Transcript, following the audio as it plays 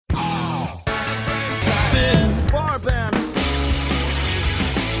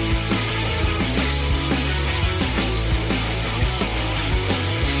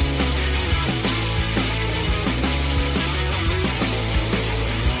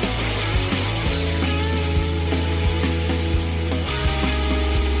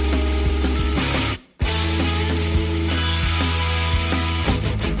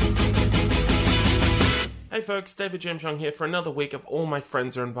folks, David Jamjong here for another week of All My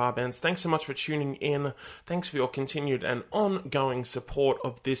Friends Are in Bar Bands. Thanks so much for tuning in. Thanks for your continued and ongoing support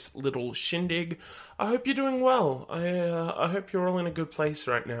of this little shindig. I hope you're doing well. I hope you're all in a good place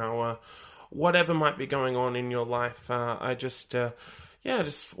right now. Whatever might be going on in your life, I just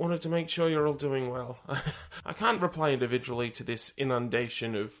wanted to make sure you're all doing well. I can't reply individually to this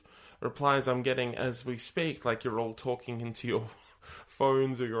inundation of replies I'm getting as we speak, like you're all talking into your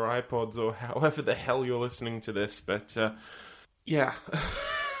phones or your iPods or however the hell you're listening to this, but yeah.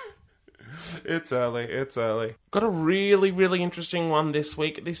 It's early. Got a really interesting one this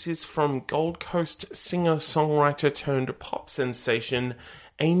week. This is from Gold Coast singer-songwriter turned pop sensation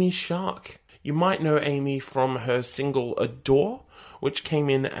Amy Shark. You might know Amy from her single Adore, which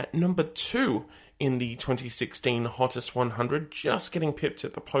came in at number 2 in the 2016 Hottest 100, just getting pipped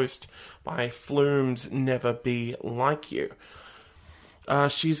at the post by Flume's Never Be Like You.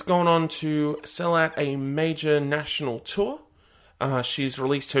 She's gone on to sell out a major national tour. She's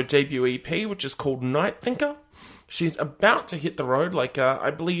released her debut EP, which is called Night Thinker. She's about to hit the road,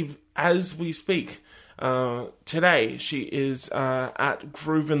 I believe as we speak. Today, she is at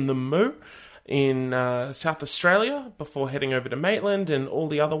Groovin' the Moo in South Australia before heading over to Maitland and all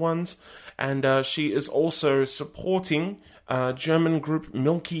the other ones. And she is also supporting German group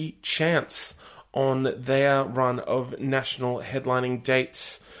Milky Chance on their run of national headlining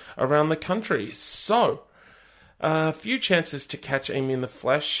dates around the country. So, a few chances to catch Amy in the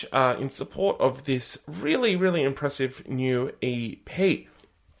flesh in support of this really impressive new EP.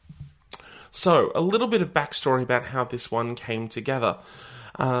 So, a little bit of backstory about how this one came together.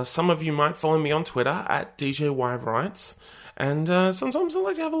 Some of you might follow me on Twitter at DJYWrites, and sometimes I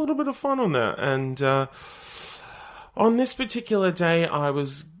like to have a little bit of fun on there. And on this particular day, I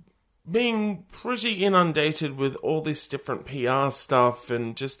was being pretty inundated with all this different PR stuff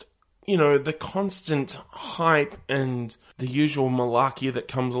and just, the constant hype and the usual malarkey that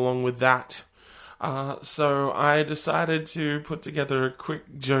comes along with that. So I decided to put together a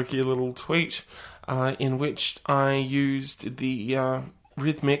quick, jokey little tweet in which I used the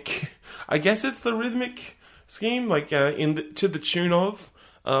rhythmic, I guess it's the rhythmic scheme, to the tune of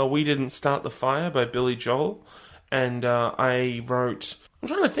We Didn't Start the Fire by Billy Joel. And I wrote, I'm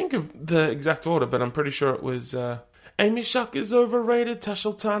trying to think of the exact order, but I'm pretty sure it was Amy Shark is overrated,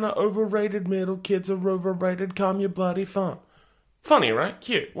 Tashaltana overrated, middle kids are overrated, calm your bloody fun. Funny, right?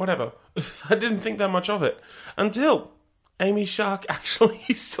 Cute, whatever. I didn't think that much of it until Amy Shark actually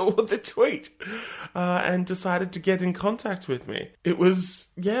saw the tweet and decided to get in contact with me. It was,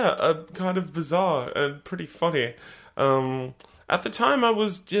 kind of bizarre and pretty funny. At the time, I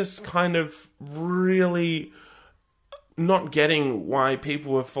was just kind of really not getting why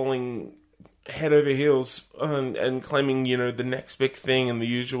people were falling head over heels and claiming, the next big thing and the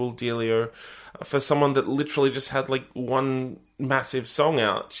usual dealio for someone that literally just had one massive song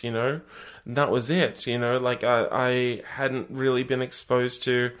out, and that was it, I hadn't really been exposed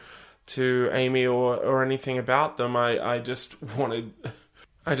to Amy or anything about them. I just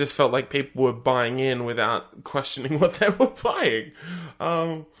felt like people were buying in without questioning what they were buying.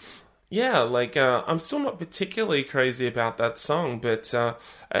 I'm still not particularly crazy about that song, but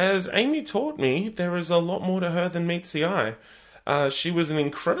as Amy taught me, there is a lot more to her than meets the eye. She was an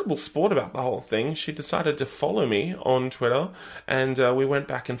incredible sport about the whole thing. She decided to follow me on Twitter, and we went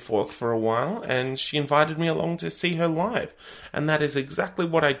back and forth for a while, and she invited me along to see her live. And that is exactly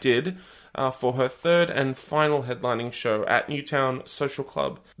what I did for her third and final headlining show at Newtown Social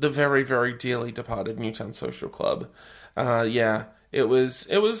Club, the very, very dearly departed Newtown Social Club. It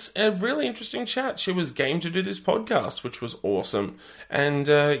was a really interesting chat. She was game to do this podcast, which was awesome. And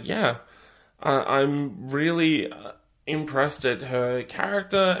I'm really impressed at her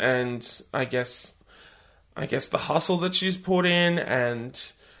character and I guess the hustle that she's put in,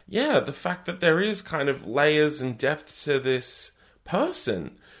 and the fact that there is kind of layers and depth to this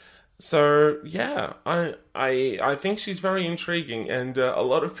person. So I think she's very intriguing, and a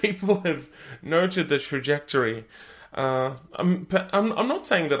lot of people have noted the trajectory. I'm not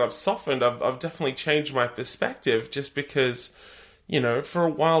saying that I've softened. I've definitely changed my perspective, just because, for a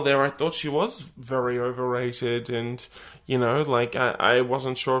while there I thought she was very overrated, and, I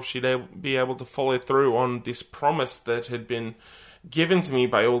wasn't sure if she'd be able to follow through on this promise that had been given to me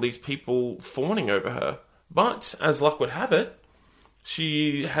by all these people fawning over her. But, as luck would have it,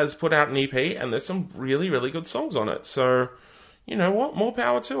 she has put out an EP, and there's some really, really good songs on it. So, you know what? More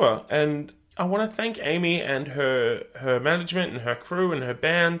power to her. And I want to thank Amy and her management and her crew and her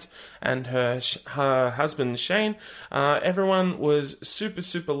band and her husband Shane. Everyone was super,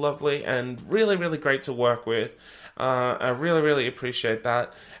 super lovely and really, really great to work with. I really, really appreciate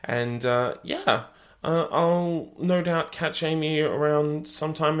that. And I'll no doubt catch Amy around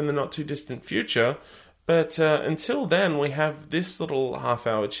sometime in the not too distant future. But until then, we have this little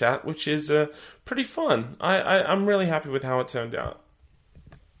half-hour chat, which is pretty fun. I'm really happy with how it turned out.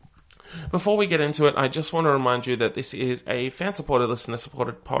 Before we get into it, I just want to remind you that this is a fan-supported,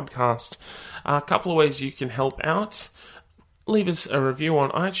 listener-supported podcast. A couple of ways you can help out. Leave us a review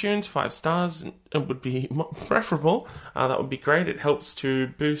on iTunes, 5 stars. It would be preferable. That would be great. It helps to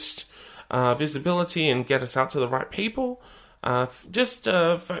boost visibility and get us out to the right people.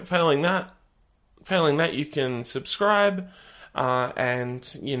 Failing that, you can subscribe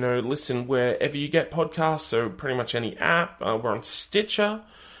and, listen wherever you get podcasts. So pretty much any app. We're on Stitcher.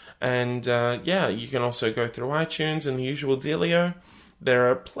 And, you can also go through iTunes and the usual dealio. There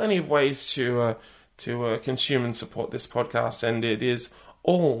are plenty of ways to consume and support this podcast, and it is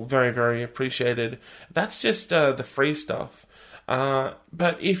all very, very appreciated. That's just the free stuff.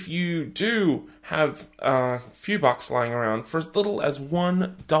 But if you do have a few bucks lying around, for as little as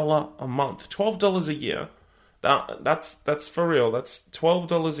 $1 a month, $12 a year, that's for real, that's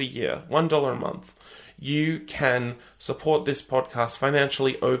 $12 a year, $1 a month, you can support this podcast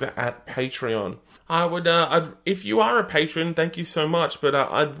financially over at Patreon. If you are a patron, thank you so much, but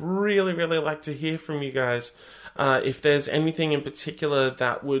I'd really, really like to hear from you guys. If there's anything in particular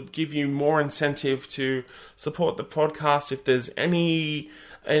that would give you more incentive to support the podcast, if there's anything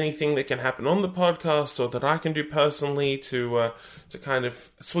that can happen on the podcast or that I can do personally to kind of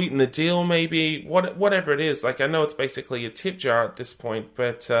sweeten the deal, maybe whatever it is. Like, I know it's basically a tip jar at this point,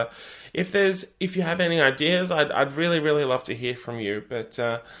 but if you have any ideas, I'd really, really love to hear from you. But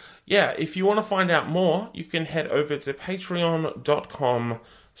if you want to find out more, you can head over to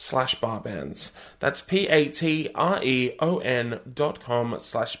patreon.com/barbands. That's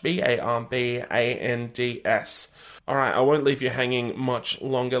patreon.com/BARBANDS. Alright, I won't leave you hanging much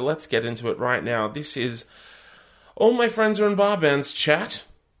longer. Let's get into it right now. This is All My Friends Are in Bar Bands chat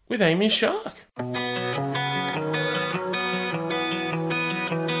with Amy Shark.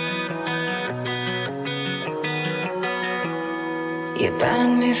 You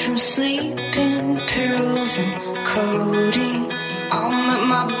banned me from sleeping pills and codeine. I'm at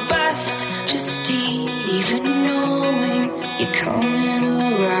my best, just even knowing you're coming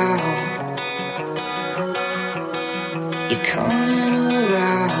around. You're coming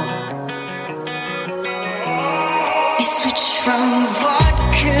around. You switch from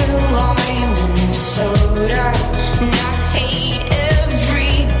vodka, lime and soda, and I hate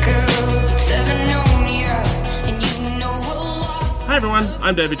every girl that's ever known you, and you know a lot. Hi everyone,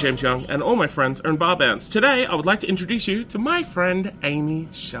 I'm David James Young, and all my friends are in bar bands. Today, I would like to introduce you to my friend Amy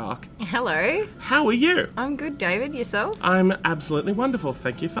Shark. Hello. How are you? I'm good, David. Yourself? I'm absolutely wonderful.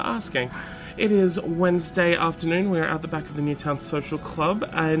 Thank you for asking. It is Wednesday afternoon. We're at the back of the Newtown Social Club,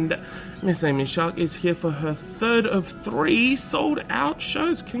 and Miss Amy Shark is here for her third of 3 sold-out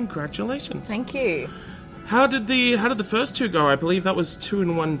shows. Congratulations. Thank you. How did the first 2 go? I believe that was 2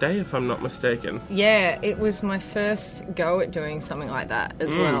 in one day, if I'm not mistaken. Yeah, it was my first go at doing something like that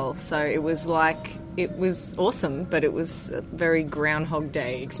as well. So it was awesome, but it was a very Groundhog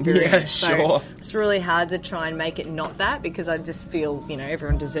Day experience. Yeah, sure. So it's really hard to try and make it not that, because I just feel,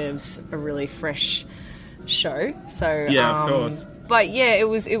 everyone deserves a really fresh show. So yeah, of course. But yeah, it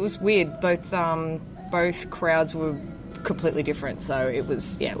was weird. Both crowds were completely different, so it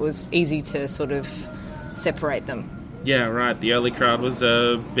was easy to sort of separate them. Yeah, right. The early crowd was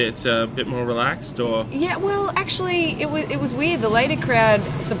a bit more relaxed, or yeah. Well, actually, it was weird. The later crowd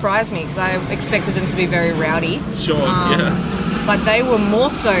surprised me because I expected them to be very rowdy. Sure, yeah. But they were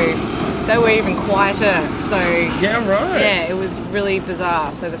more so. They were even quieter. So yeah, right. Yeah, it was really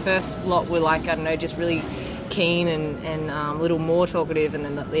bizarre. So the first lot were like, I don't know, just really keen and a little more talkative, and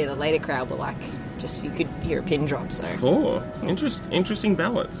then the later crowd were like, just you could hear a pin drop. So interesting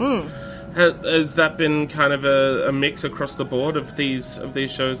balance. Has that been kind of a mix across the board of these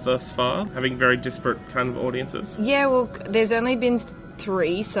shows thus far, having very disparate kind of audiences? Yeah, well, there's only been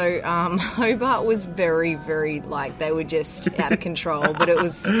 3, so Hobart was very, very, they were just out of control, but it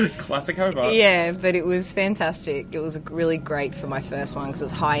was... Classic Hobart. Yeah, but it was fantastic. It was really great for my first one because it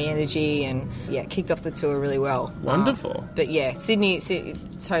was high energy and, kicked off the tour really well. Wonderful. But yeah, Sydney,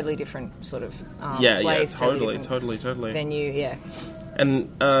 totally different sort of place. Totally. Venue, yeah.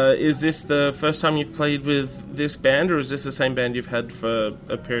 And is this the first time you've played with this band, or is this the same band you've had for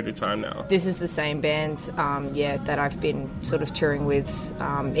a period of time now? This is the same band, that I've been sort of touring with,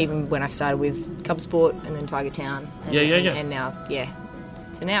 even when I started with Cub Sport and then Tiger Town. And now,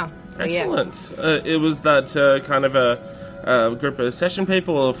 to now. So, excellent. It was that kind of a a group of session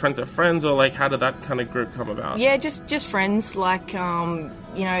people or friends of friends, or like how did that kind of group come about? Yeah, just friends. Like,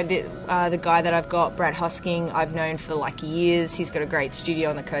 you know, the guy that I've got, Brad Hosking, I've known for like years. He's got a great studio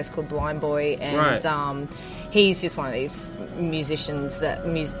on the coast called Blind Boy, and he's just one of these musicians that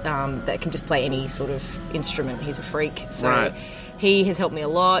can just play any sort of instrument. He's a freak. So he has helped me a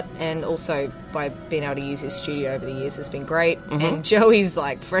lot, and also by being able to use his studio over the years has been great. And Joey's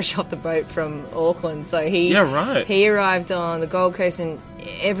like fresh off the boat from Auckland, so he arrived on the Gold Coast, and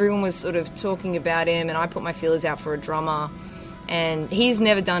everyone was sort of talking about him, and I put my feelers out for a drummer. And he's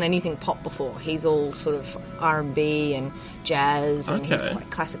never done anything pop before. He's all sort of R&B and jazz, and he's like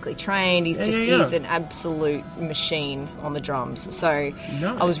classically trained. He's he's an absolute machine on the drums. So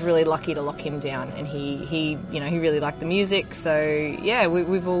I was really lucky to lock him down, and he really liked the music. So yeah,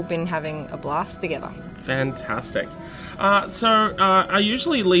 we've all been having a blast together. Fantastic. So I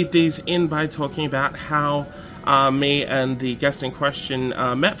usually lead these in by talking about how me and the guest in question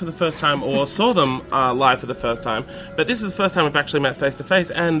met for the first time, or saw them live for the first time. But this is the first time we've actually met face to face,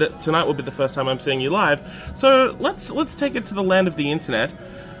 and tonight will be the first time I'm seeing you live. So let's take it to the land of the internet.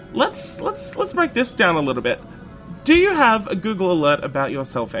 Let's break this down a little bit. Do you have a Google alert about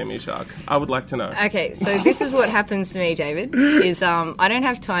yourself, Amy Shark? I would like to know. Okay, so this is what happens to me, David, is I don't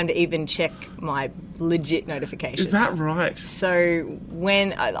have time to even check my legit notifications. Is that right? So when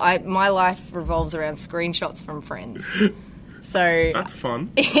my life revolves around screenshots from friends. So that's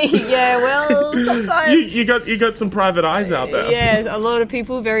fun. Yeah, well, sometimes you got some private eyes out there. Yeah, a lot of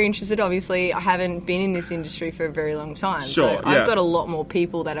people very interested. Obviously, I haven't been in this industry for a very long time, Sure, so I've got a lot more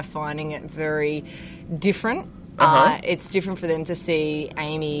people that are finding it very different. It's different for them to see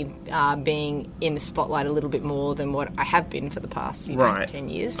Amy being in the spotlight a little bit more than what I have been for the past 10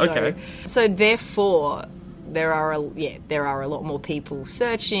 years. So therefore, there are a lot more people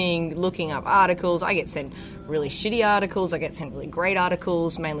searching, looking up articles. I get sent really shitty articles. I get sent really great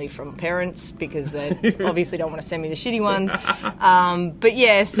articles, mainly from parents, because they obviously don't want to send me the shitty ones. But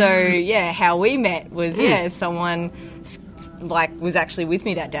yeah, so how we met was someone was actually with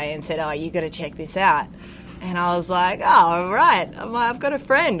me that day and said, "Oh, you got to check this out." And I was like, oh, right, I've got a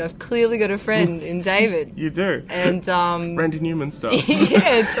friend. I've clearly got a friend in David. You do. And Randy Newman stuff.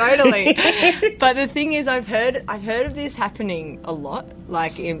 Yeah, totally. But the thing is, I've heard of this happening a lot,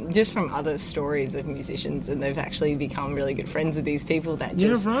 like just from other stories of musicians, and they've actually become really good friends with these people that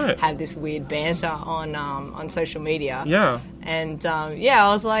just have this weird banter on social media. Yeah. And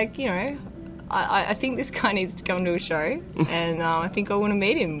I was like, I think this guy needs to come to a show, and I think I want to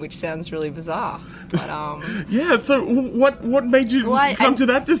meet him, which sounds really bizarre. But yeah. So what made you come to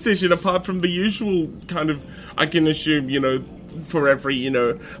that decision, apart from the usual kind of, I can assume, for every,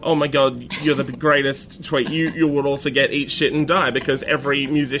 oh my God, you're the greatest tweet, you would also get eat shit and die, because every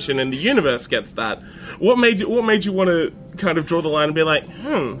musician in the universe gets that. What made you want to kind of draw the line and be like,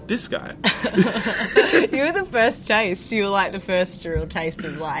 this guy? You were the first taste. You were like the first real taste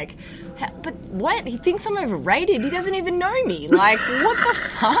of like, but what? He thinks I'm overrated. He doesn't even know me. Like, what the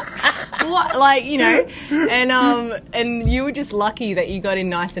fuck? What? Like, and you were just lucky that you got in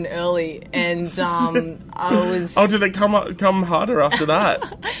nice and early, and I was. Oh, did it come harder after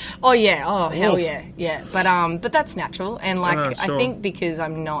that? Oh yeah. Oh hell yeah, yeah. But that's natural, and like sure. I think because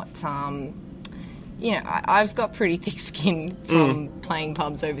I'm not. I've got pretty thick skin from playing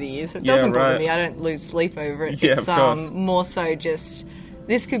pubs over the years, so it doesn't bother me. I don't lose sleep over it. Yeah, it's more so just,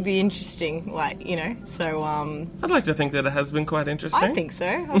 this could be interesting, so... I'd like to think that it has been quite interesting. I think so.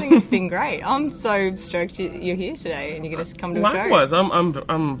 I think it's been great. I'm so stoked you're here today and you're going to come to a show. Likewise,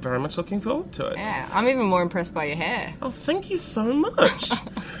 I'm very much looking forward to it. Yeah, I'm even more impressed by your hair. Oh, thank you so much.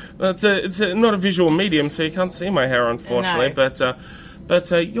 It's not a visual medium, so you can't see my hair, unfortunately, No.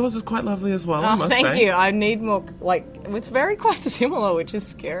 But yours is quite lovely as well, I must say. Thank you. I need more, it's very quite similar, which is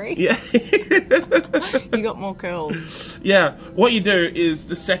scary. Yeah. You got more curls. Yeah. What you do is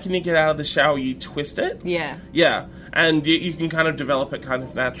the second you get out of the shower, you twist it. Yeah. Yeah. And you can kind of develop it kind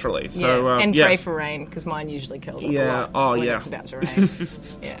of naturally. So, and pray for rain, because mine usually curls up a lot when it's about to rain.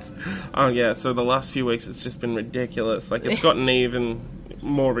 Yeah. Oh, yeah. So the last few weeks, it's just been ridiculous. Like, it's gotten even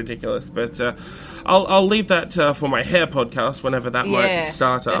more ridiculous. But I'll leave that for my hair podcast whenever that might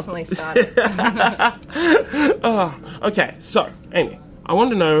start up. Definitely start it. Okay. So, Amy, I want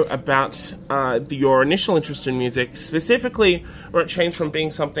to know about your initial interest in music, specifically where it changed from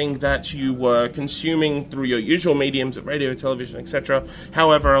being something that you were consuming through your usual mediums of radio, television, etc.,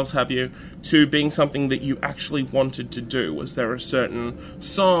 however else have you, to being something that you actually wanted to do. Was there a certain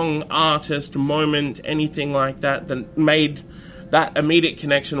song, artist, moment, anything like that that made that immediate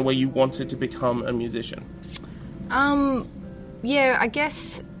connection where you wanted to become a musician? Yeah, I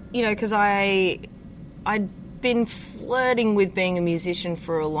guess, because I been flirting with being a musician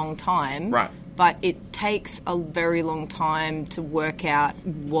for a long time. Right. But it takes a very long time to work out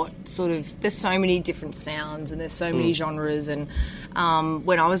what sort of... There's so many different sounds and there's so many genres. And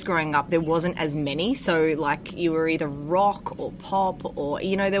when I was growing up, there wasn't as many. So, like, you were either rock or pop or,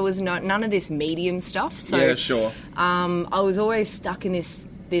 you know, there was none of this medium stuff. So, yeah, sure. I was always stuck in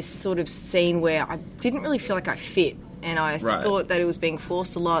this sort of scene where I didn't really feel like I fit. And I thought that it was being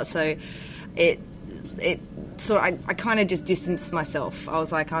forced a lot. So I kind of just distanced myself. I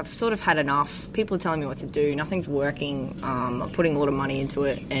was like, I've sort of had enough. People are telling me what to do. Nothing's working. I'm putting a lot of money into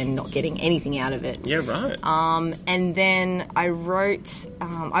it and not getting anything out of it. Yeah, right. And then I wrote...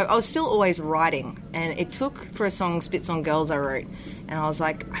 I was still always writing. And it took for a song, Spits on Girls, I wrote. And I was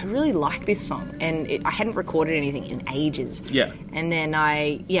like, I really like this song. And I hadn't recorded anything in ages. Yeah. And then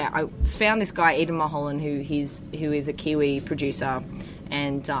I found this guy, Eden Mulholland, who is a Kiwi producer.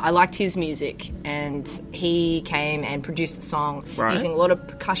 And I liked his music, and he came and produced the song using a lot of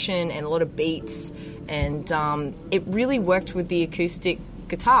percussion and a lot of beats, and it really worked with the acoustic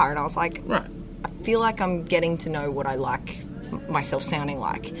guitar. And I was like, I feel like I'm getting to know what I like myself sounding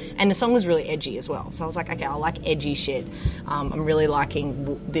like. And the song was really edgy as well. So I was like, okay, I like edgy shit. I'm really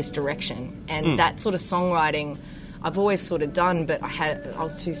liking this direction. And that sort of songwriting I've always sort of done, but I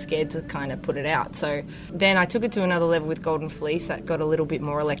was too scared to kind of put it out. So then I took it to another level with Golden Fleece. That got a little bit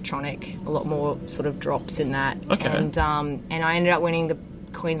more electronic, a lot more sort of drops in that. Okay. And I ended up winning the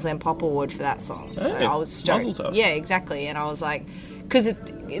Queensland Pop Award for that song. So I was stoked. Yeah, exactly. And I was like, because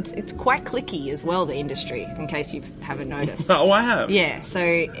it's quite clicky as well, the industry, in case you haven't noticed. Oh, I have. Yeah, so...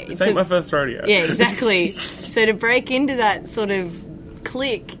 This ain't my first rodeo. Yeah, exactly. So to break into that sort of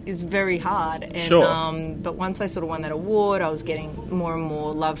click is very hard. And, sure. But once I sort of won that award, I was getting more and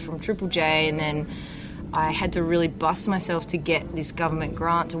more love from Triple J, and then I had to really bust myself to get this government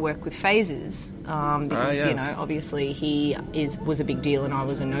grant to work with Phases, because you know, obviously he was a big deal and I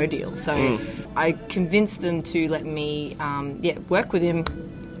was a no deal. So I convinced them to let me work with him.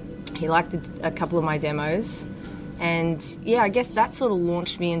 He liked a couple of my demos, and I guess that sort of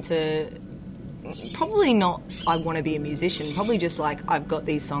launched me into probably not I want to be a musician, probably just like I've got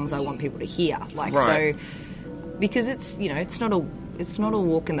these songs I want people to hear, like so, because it's it's not a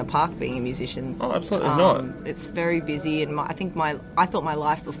walk in the park being a musician. Oh, absolutely not. It's very busy, and I thought my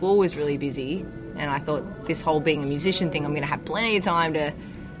life before was really busy, and I thought this whole being a musician thing, I'm going to have plenty of time to,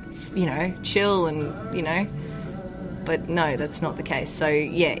 chill and but no, that's not the case. So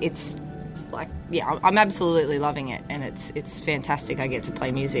it's like I'm absolutely loving it, and it's fantastic. I get to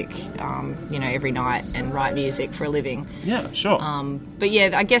play music, every night and write music for a living. Yeah, sure. But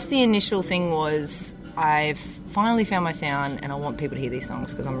I guess the initial thing was I've finally found my sound, and I want people to hear these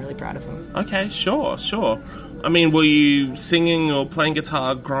songs because I'm really proud of them. Okay, sure. I mean, were you singing or playing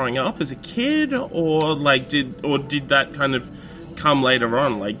guitar growing up as a kid, or did that kind of come later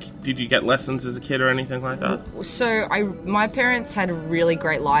on? Like, did you get lessons as a kid or anything like that? So my parents had a really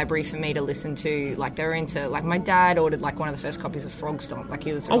great library for me to listen to. Like, they were into, like, my dad ordered like one of the first copies of Frog Stomp. Like,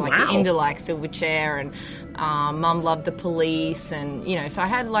 he was into like Silverchair, and Mum loved The Police, and so I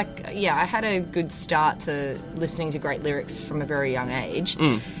had I had a good start to listening to great lyrics from a very young age.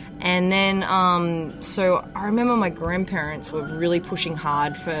 And then, so I remember my grandparents were really pushing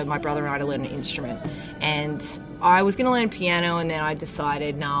hard for my brother and I to learn an instrument. And I was going to learn piano, and then I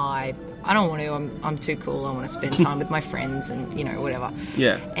decided, no, I don't want to. I'm too cool. I want to spend time with my friends and, whatever.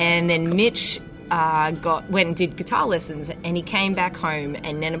 Yeah. And then Mitch went and did guitar lessons, and he came back home,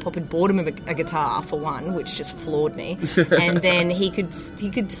 and Nana Pop had bought him a guitar, for one, which just floored me. And then he could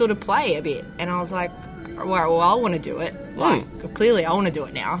sort of play a bit. And I was like, well, I want to do it. Like, clearly I want to do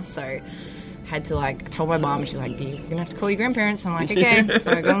it now. So had to I told my mum, and she's like, you're going to have to call your grandparents. I'm like, okay.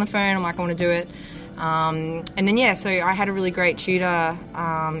 So I got on the phone, I'm like, I want to do it. And then, so I had a really great tutor,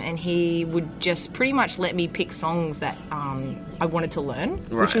 and he would just pretty much let me pick songs that I wanted to learn,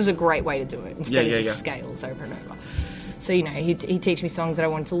 which was a great way to do it, instead of just scales over and over. So, he'd teach me songs that I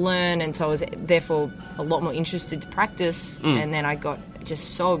wanted to learn, and so I was therefore a lot more interested to practice, and then I got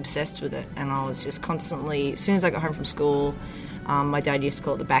just so obsessed with it, and I was just constantly, as soon as I got home from school, my dad used to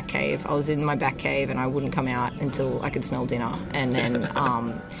call it the back cave. I was in my back cave, and I wouldn't come out until I could smell dinner, and then,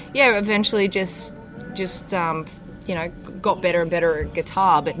 eventually just got better and better at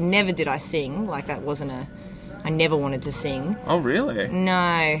guitar, but never did I sing. Like, that wasn't I never wanted to sing. Oh, really?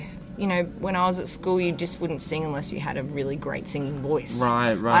 No. When I was at school, you just wouldn't sing unless you had a really great singing voice.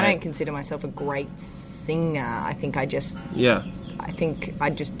 Right. I don't consider myself a great singer. I think I just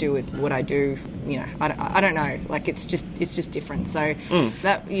do what I do. I don't know. Like, it's just different. So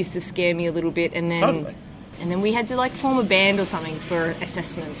that used to scare me a little bit. And then then we had to like form a band or something for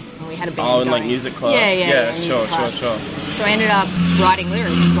assessment, and we had a band. Oh, in going. like music class. Yeah, sure. So I ended up writing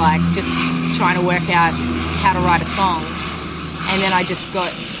lyrics, like just trying to work out how to write a song, and then I just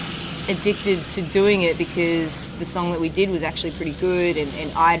got addicted to doing it because the song that we did was actually pretty good,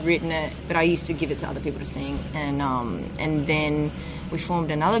 and I'd written it, but I used to give it to other people to sing, and then we formed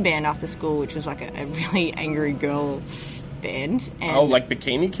another band after school, which was like a really angry girl band. And, like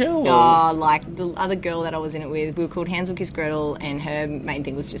Bikini Kill? Or? Like the other girl that I was in it with, we were called Hansel Kiss Gretel, and her main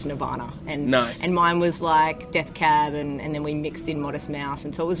thing was just Nirvana. And nice. And mine was like Death Cab, and then we mixed in Modest Mouse,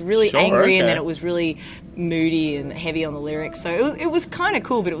 and so it was really angry, and then it was really moody and heavy on the lyrics. So it was kind of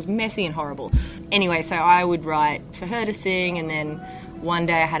cool, but it was messy and horrible. Anyway, so I would write for her to sing, and then one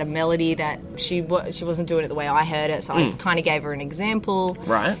day I had a melody that she wasn't doing it the way I heard it, so I kind of gave her an example.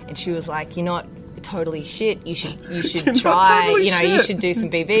 Right. And she was like, "You're not totally shit. You should try. Totally you should do some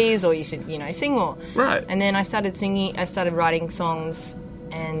BBs, or you should sing more." Right. And then I started singing. I started writing songs,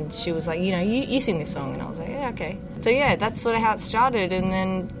 and she was like, "You sing this song," and I was like, "Yeah, okay." So yeah, that's sort of how it started. And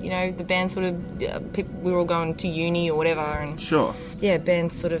then the band sort of we were all going to uni or whatever, and sure. Yeah,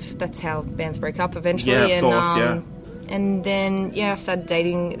 bands sort of that's how bands break up eventually. Yeah, of course. Yeah. And then, I started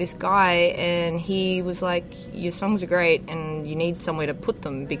dating this guy, and he was like, "Your songs are great, and you need somewhere to put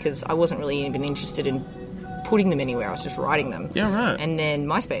them," because I wasn't really even interested in putting them anywhere. I was just writing them. Yeah, right. And then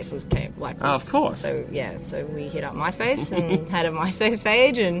MySpace came. Of course. So we hit up MySpace and had a MySpace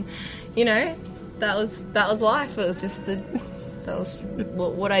page, and that was life. It was just that was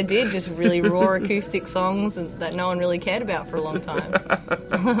what I did, just really raw acoustic songs that no one really cared about for a long time.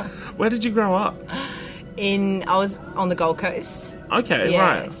 Where did you grow up? I was on the Gold Coast. Okay,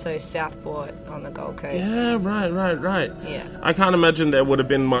 yeah, right. So Southport on the Gold Coast. Yeah, right. Yeah. I can't imagine there would have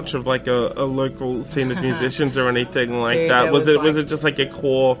been much of like a local scene of musicians or anything like Dude, that. Was it just like a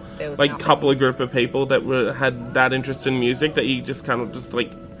core couple of group of people that had that interest in music that you just kind of just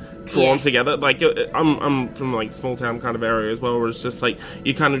like drawn together? Like I'm from like small town kind of area as well, where it's just like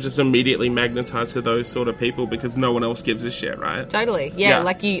you kind of just immediately magnetize to those sort of people because no one else gives a shit, right? Totally. Yeah.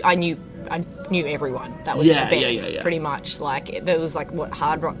 Like I knew everyone that was in the band, pretty much. Like there was like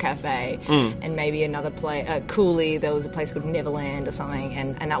Hard Rock Cafe, and maybe another place, Cooley. There was a place called Neverland or something,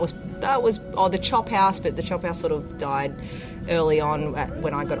 and that was the Chop House, but the Chop House sort of died early on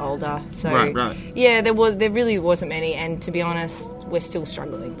when I got older. So right. Yeah, there really wasn't many, and to be honest, we're still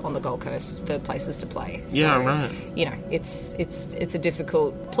struggling on the Gold Coast for places to play. So, yeah, right. It's a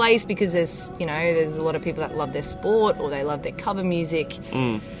difficult place because there's a lot of people that love their sport or they love their cover music.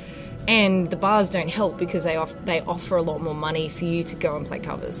 And the bars don't help because they offer a lot more money for you to go and play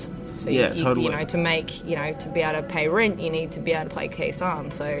covers. So totally. To make to be able to pay rent, you need to be able to play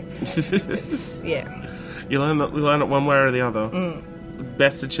Khe-Sanh. So it's You learn it one way or the other.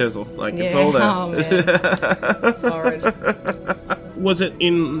 Best to chisel, it's all there. Oh, man. It's horrid. Was it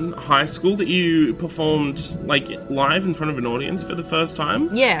in high school that you performed like live in front of an audience for the first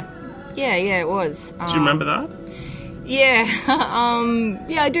time? Yeah, it was. Do you remember that? Yeah,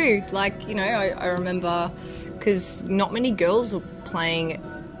 I do. I remember because not many girls were playing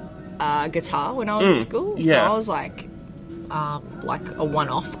guitar when I was at school. Yeah. So I was like a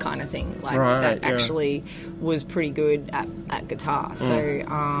one-off kind of thing. Actually was pretty good at guitar. So,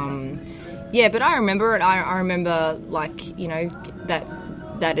 but I remember it. I remember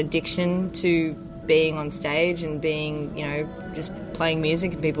that addiction to being on stage and being, just playing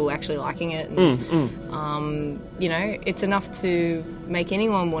music and people actually liking it. And, it's enough to make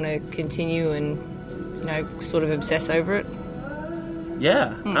anyone want to continue and, sort of obsess over it.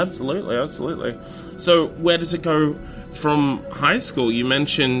 Yeah, absolutely. So where does it go from high school? You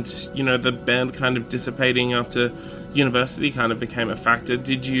mentioned, the band kind of dissipating after university kind of became a factor.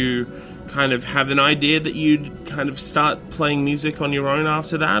 Did you kind of have an idea that you'd kind of start playing music on your own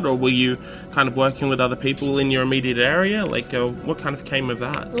after that, or were you kind of working with other people in your immediate area? What kind of came of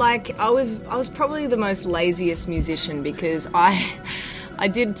that? I was probably the most laziest musician because I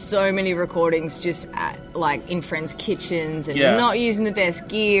did so many recordings just at in friends' kitchens and not using the best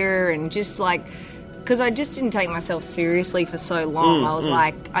gear and just because I just didn't take myself seriously for so long. I was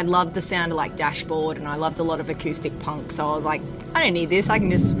I loved the sound of Dashboard, and I loved a lot of acoustic punk, so I was like, I don't need this. I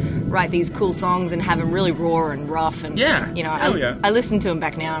can just write these cool songs and have them really raw and rough. And I listen to them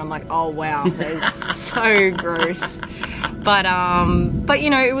back now, and I'm like, oh wow, they're so gross. But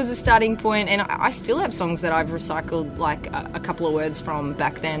it was a starting point, and I still have songs that I've recycled a couple of words from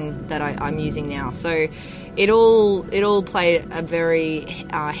back then that I'm using now. So it all played a very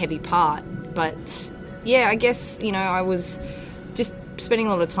heavy part. But yeah, I guess I was just spending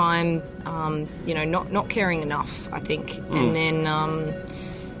a lot of time, not caring enough, I think. And then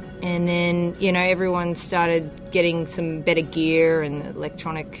And then, you know, everyone started getting some better gear and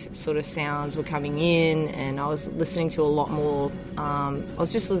electronic sort of sounds were coming in, and I was listening to a lot more, I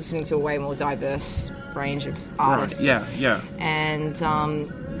was just listening to a way more diverse range of artists. Right, yeah. And,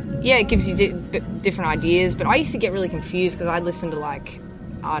 yeah, it gives you different ideas, but I used to get really confused because I'd listen to, like,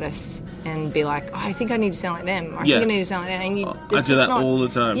 artists and be like, oh, I think I need to sound like them. I think I need to sound like that. And I do that all the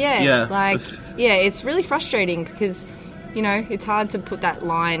time. Yeah, like, yeah, it's really frustrating because, you know, it's hard to put that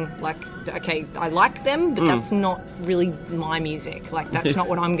line, like, okay, I like them, but that's not really my music. Like, that's not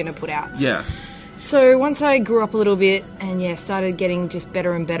what I'm going to put out. Yeah. So once I grew up a little bit and, yeah, started getting just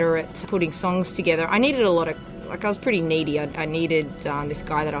better and better at putting songs together, I needed a lot of, like, I was pretty needy. I needed this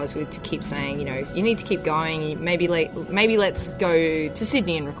guy that I was with to keep saying, you know, you need to keep going. Maybe let's go to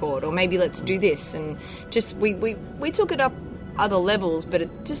Sydney and record, or maybe let's do this. And just we took it up other levels, but it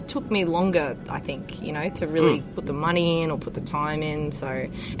just took me longer, I think, you know, to really put the money in or put the time in. So,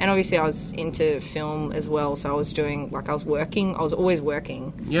 and obviously I was into film as well, so I was working. I was always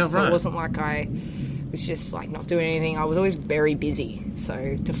working. Yeah, so right. it wasn't like I was just like not doing anything. I was always very busy.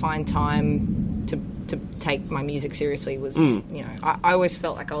 So to find time to take my music seriously was, you know, I always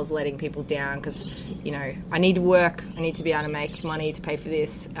felt like I was letting people down because, you know, I need to work, I need to be able to make money to pay for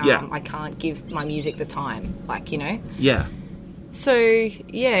this. I can't give my music the time, like, you know. Yeah. So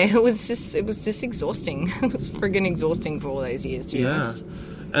yeah, it was just exhausting. It was friggin' exhausting for all those years, to be honest.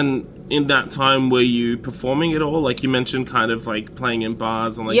 And in that time, were you performing at all? Like you mentioned, kind of like playing in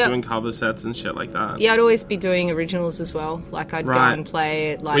bars and like doing cover sets and shit like that. Yeah, I'd always be doing originals as well. Like I'd go and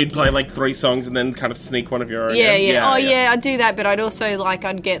play it. Like we'd play like 3 songs and then kind of sneak one of your own. Yeah. I'd do that, but I'd also like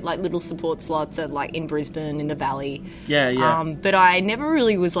I'd get like little support slots at like in Brisbane in the Valley. Yeah. But I never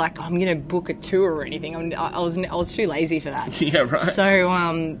really was like I'm gonna book a tour or anything. I was too lazy for that. Yeah, right.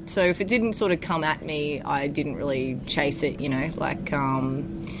 So if it didn't sort of come at me, I didn't really chase it. You know, like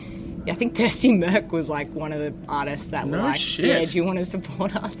I think Thirsty Merc was like one of the artists that were like, shit. yeah, do you want to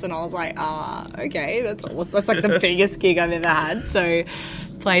support us? And I was like, okay, that's like the biggest gig I've ever had. So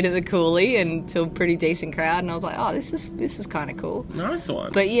played at the Cooley and to a pretty decent crowd, and I was like, oh, this is kind of cool. Nice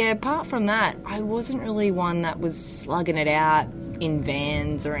one. But yeah, apart from that, I wasn't really one that was slugging it out in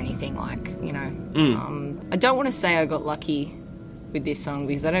vans or anything like, you know. I don't want to say I got lucky with this song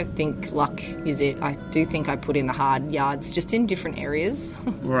because I don't think luck is it. I do think I put in the hard yards just in different areas.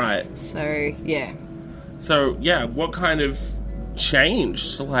 Right. So, yeah. So, yeah, what kind of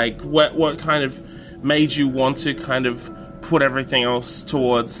changed? Like, what kind of made you want to kind of put everything else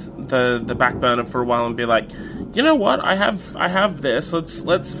towards the back burner for a while and be like, you know what, I have this. Let's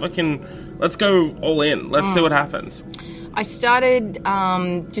go all in. Let's see what happens. I started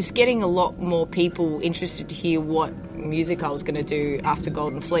just getting a lot more people interested to hear what music I was going to do after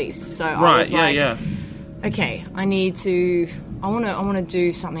Golden Fleece. So I was like, okay, I want to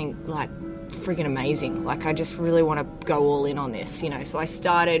do something like friggin' amazing. Like I just really want to go all in on this, you know. So I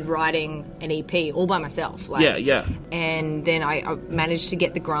started writing an EP all by myself. Like, yeah. And then I managed to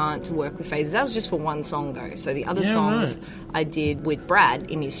get the grant to work with Phases. That was just for one song though. So the other songs I did with Brad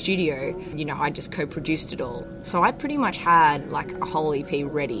in his studio. You know, I just co-produced it all. So I pretty much had like a whole EP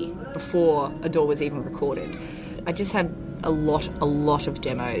ready before Adore was even recorded. I just had a lot of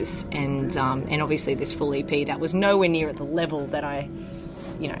demos, and obviously this full EP that was nowhere near at the level that I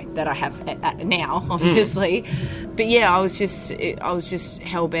have at now, obviously. But yeah, I was just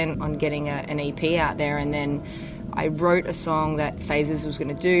hell bent on getting an EP out there, and then I wrote a song that Phases was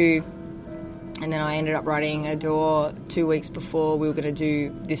going to do, and then I ended up writing Adore 2 weeks before we were going to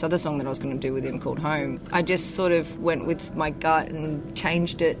do this other song that I was going to do with him called Home. I just sort of went with my gut and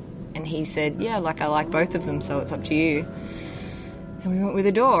changed it. And he said, yeah, like I like both of them, so it's up to you. And we went with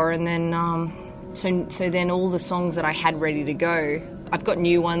Adore, and then so then all the songs that I had ready to go, I've got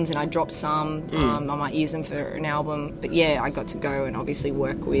new ones and I dropped some. I might use them for an album, but yeah, I got to go and obviously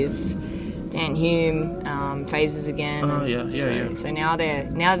work with Dan Hume, Phases again. So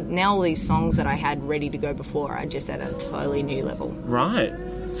now all these songs that I had ready to go before are just at a totally new level. Right.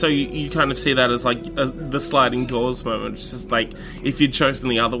 So you kind of see that as like the sliding doors moment. It's just like if you'd chosen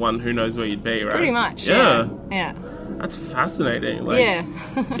the other one, who knows where you'd be, right? Pretty much. Yeah. That's fascinating. Like, yeah.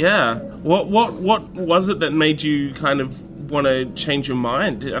 Yeah. What was it that made you kind of want to change your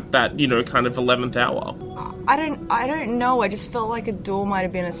mind at that, you know, kind of 11th hour? I don't know. I just felt like Adore might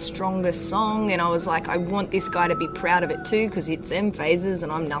have been a stronger song, and I was like, I want this guy to be proud of it too, because it's them Phases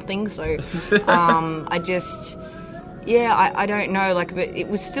and I'm nothing. So I don't know. Like, but it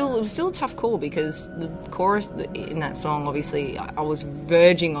was still a tough call because the chorus in that song, obviously, I was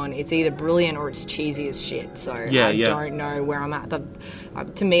verging on it's either brilliant or it's cheesy as shit. So I don't know where I'm at.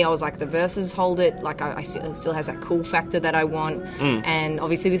 To me, I was like, the verses hold it. Like, it still has that cool factor that I want. And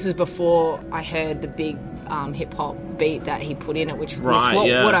obviously, this was before I heard the big hip hop beat that he put in it, which was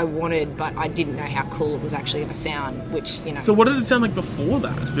what I wanted, but I didn't know how cool it was actually going to sound. Which, you know. So what did it sound like before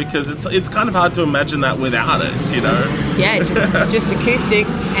that? Because it's kind of hard to imagine that without it, you know. Just acoustic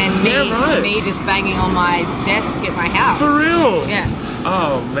and me just banging on my desk at my house. For real? Yeah.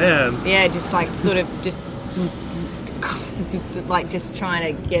 Oh man. Yeah, just like sort of just like just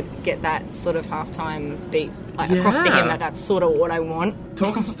trying to get that sort of halftime beat across to him. That's sort of what I want.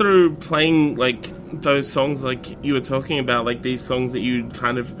 Talk us through playing like those songs like you were talking about, like these songs that you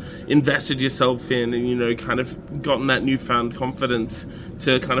kind of invested yourself in and, you know, kind of gotten that newfound confidence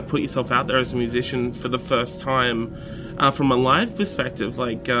to kind of put yourself out there as a musician for the first time. From a live perspective,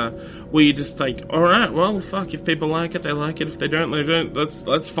 like, were you just like, all right, well, fuck, if people like it, they like it. If they don't, they don't.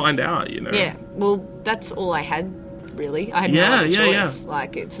 Let's find out, you know? Yeah, well, that's all I had, really. I had no other choice.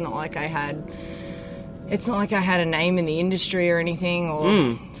 Like, it's not like I had a name in the industry or anything,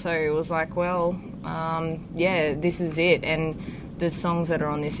 or so it was like, well, this is it. And the songs that are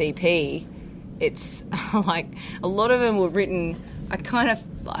on this EP, it's like a lot of them were written. I kind of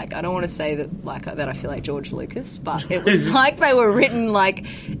like, I don't want to say that I feel like George Lucas, but it was like they were written like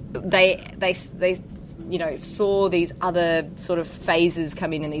they you know, saw these other sort of phases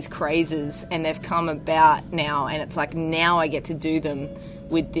come in and these crazes, and they've come about now, and it's like now I get to do them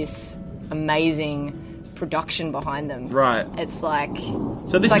with this amazing production behind them. Right. It's like,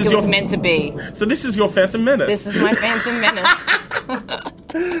 so this it was meant to be. So this is your Phantom Menace. This is my Phantom Menace.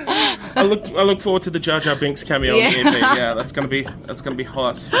 I look forward to the Jar Jar Binks cameo on the EP. Yeah, that's gonna be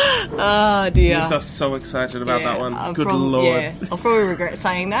hot. Oh dear. I'm so excited about that one. Good Lord. Yeah, I'll probably regret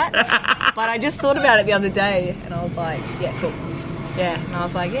saying that. But I just thought about it the other day, and I was like, yeah, cool. Yeah, and I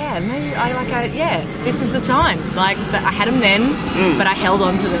was like, yeah, maybe this is the time. Like, but I had them then, but I held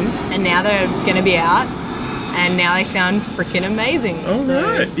on to them, and now they're gonna be out. And now they sound freaking amazing. Oh, so.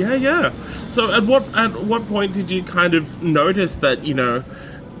 Right. Yeah. So at what point did you kind of notice that, you know,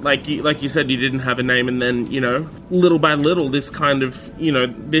 like you said, you didn't have a name, and then, you know, little by little, this kind of, you know,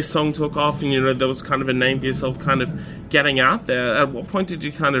 this song took off, and, you know, there was kind of a name for yourself kind of getting out there. At what point did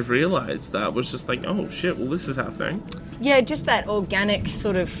you kind of realize that was just like, oh shit, well, this is happening? Yeah, just that organic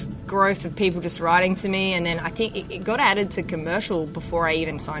sort of growth of people just writing to me, and then I think it got added to commercial before I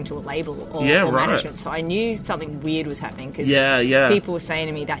even signed to a label or management, so I knew something weird was happening, because people were saying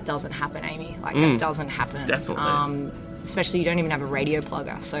to me, that doesn't happen, Amy, like that doesn't happen. Definitely. Especially you don't even have a radio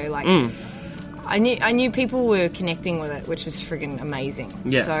plugger, so like I knew people were connecting with it, which was friggin' amazing.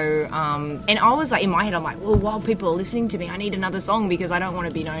 Yeah. So and I was like, in my head, I'm like, well, while people are listening to me, I need another song, because I don't want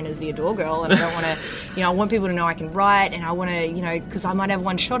to be known as the Adore girl, and I don't want to, you know, I want people to know I can write, and I want to, you know, because I might have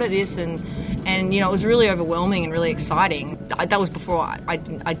one shot at this, and you know, it was really overwhelming and really exciting. That was before I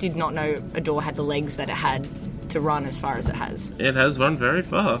did not know Adore had the legs that it had to run as far as it has. It has run very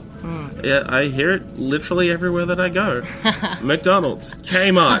far. Yeah, I hear it literally everywhere that I go. McDonald's,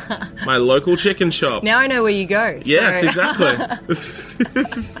 Kmart, my local chicken shop. Now I know where you go. Yes, exactly.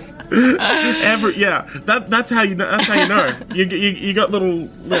 That's how you know. That's how you know. You got little.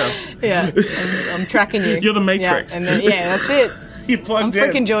 Yeah, I'm tracking you. You're the Matrix. Yeah, and then, that's it. You plugged I'm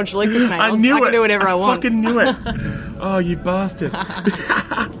freaking George Lucas, mate. I can do whatever I want. I fucking knew it. Oh, you bastard.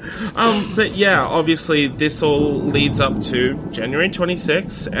 But yeah, obviously this all leads up to January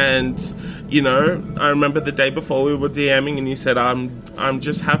 26th, and, you know, I remember the day before we were DMing, and you said, I'm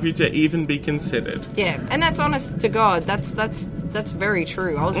just happy to even be considered. Yeah, and that's honest to God. That's very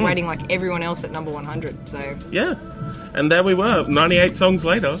true. I was rating like everyone else at number 100, so... Yeah. And there we were, 98 songs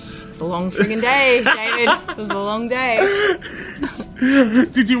later. It's a long friggin' day, David. It was a long day.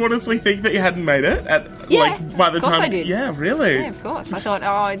 Did you honestly think that you hadn't made it? By the of course time... I did. Yeah, really? Yeah, of course. I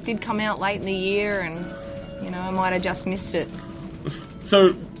thought, it did come out late in the year, and, you know, I might have just missed it.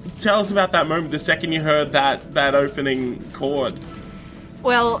 So, tell us about that moment, the second you heard that opening chord.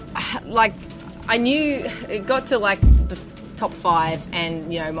 Well, like, I knew it got to, like, the top 5,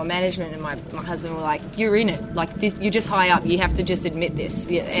 and, you know, my management and my husband were like, you're in it, like this, you're just high up, you have to just admit this.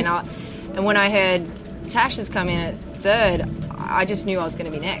 Yeah, and when I heard Tash has come in at 3rd, I just knew I was going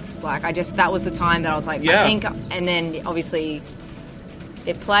to be next. Like, that was the time that I was like, I think, and then obviously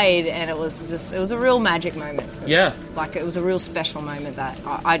it played, and it was a real magic moment. It was a real special moment that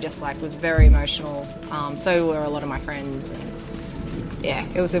I just, like, was very emotional. So were a lot of my friends, and yeah,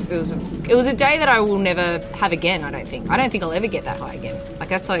 it was a day that I will never have again. I don't think I'll ever get that high again. Like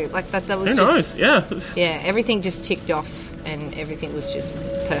that was Who just knows? Yeah. yeah, everything just ticked off and everything was just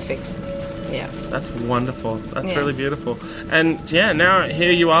perfect. Yeah, That's wonderful. That's Yeah. really beautiful. And yeah, now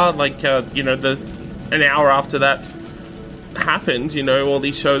here you are, like an hour after that happened. All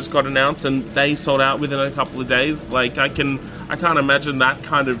these shows got announced and they sold out within a couple of days. Like I can't imagine that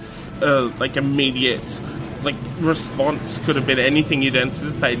kind of immediate response could have been anything you'd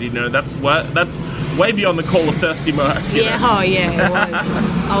anticipated. That's way beyond the call of Thirsty Merc. yeah, oh yeah, it was.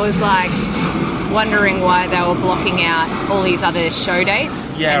 I was like wondering why they were blocking out all these other show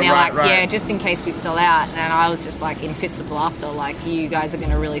dates. Yeah, and they're right, like, right. yeah, just in case we sell out. And I was just like in fits of laughter, like, you guys are going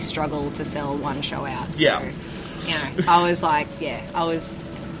to really struggle to sell one show out. So, Yeah. I was like, it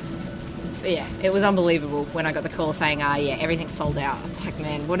was unbelievable when I got the call saying, everything's sold out. I was like,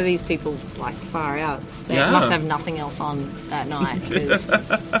 man, what are these people like far out? They Yeah. must have nothing else on that night. 'Cause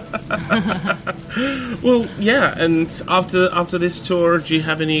Well, yeah, and after this tour, do you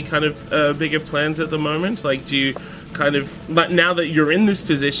have any kind of bigger plans at the moment? Like, do you kind of, like, now that you're in this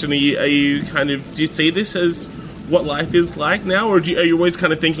position, are you kind of, do you see this as what life is like now, or are you always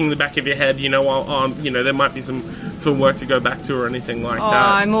kind of thinking in the back of your head, there might be some film work to go back to or anything like that?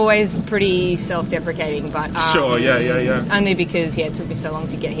 I'm always pretty self-deprecating, but Sure, yeah. only because it took me so long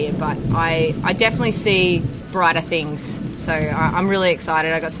to get here. But I definitely see brighter things, so I'm really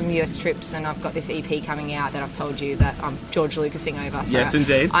excited. I got some US trips and I've got this EP coming out that I've told you that I'm George Lucasing over. So Yes,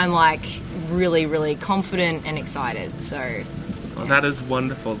 indeed. I'm like really, really confident and excited. So Well, that is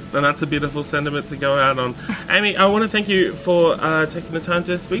wonderful, and that's a beautiful sentiment to go out on. Amy, I want to thank you for taking the time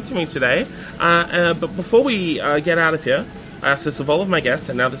to speak to me today. But before we get out of here, I ask this of all of my guests,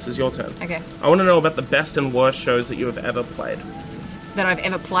 and now this is your turn. okay, I want to know about the best and worst shows that you have ever played. that I've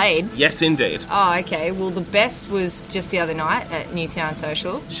ever played. Yes, indeed. Oh, okay. Well, the best was just the other night at Newtown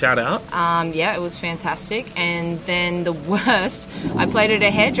Social. Shout out. Yeah, it was fantastic. And then the worst, I played at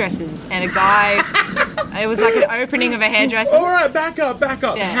a hairdresser's, and a guy, it was like an opening of a hairdresser's. All right, back up.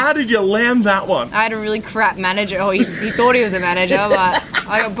 Yeah. How did you land that one? I had a really crap manager. Oh, he thought he was a manager, but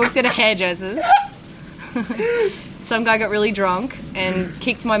I got booked at a hairdresser's. Some guy got really drunk and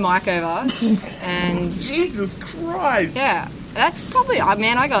kicked my mic over, and Jesus Christ. yeah, that's probably.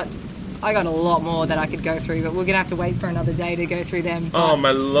 Man, I got a lot more that I could go through, but we're gonna have to wait for another day to go through them. Oh,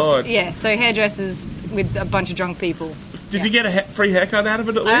 my Lord. Yeah, so hairdressers with a bunch of drunk people. Did you get a free haircut out of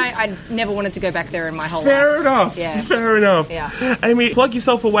it at least? I never wanted to go back there in my whole Fair life. enough. Yeah. Fair enough. Yeah. Amy, plug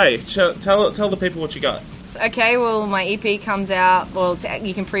yourself away. Tell the people what you got. Okay, well, my EP comes out. Well,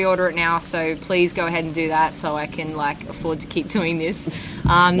 you can pre-order it now, so please go ahead and do that so I can, afford to keep doing this.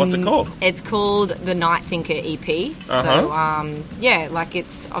 What's it called? It's called the Night Thinker EP. Uh-huh. So,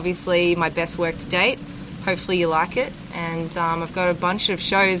 it's obviously my best work to date. Hopefully you like it. And I've got a bunch of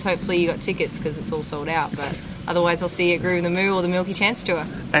shows. Hopefully you got tickets because it's all sold out. But otherwise, I'll see you at Groove in the Moo or the Milky Chance Tour.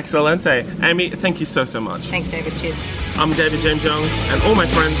 Excelente. Amy, thank you so much. Thanks, David. Cheers. I'm David James Young, and all my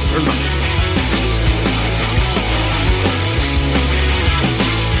friends are not.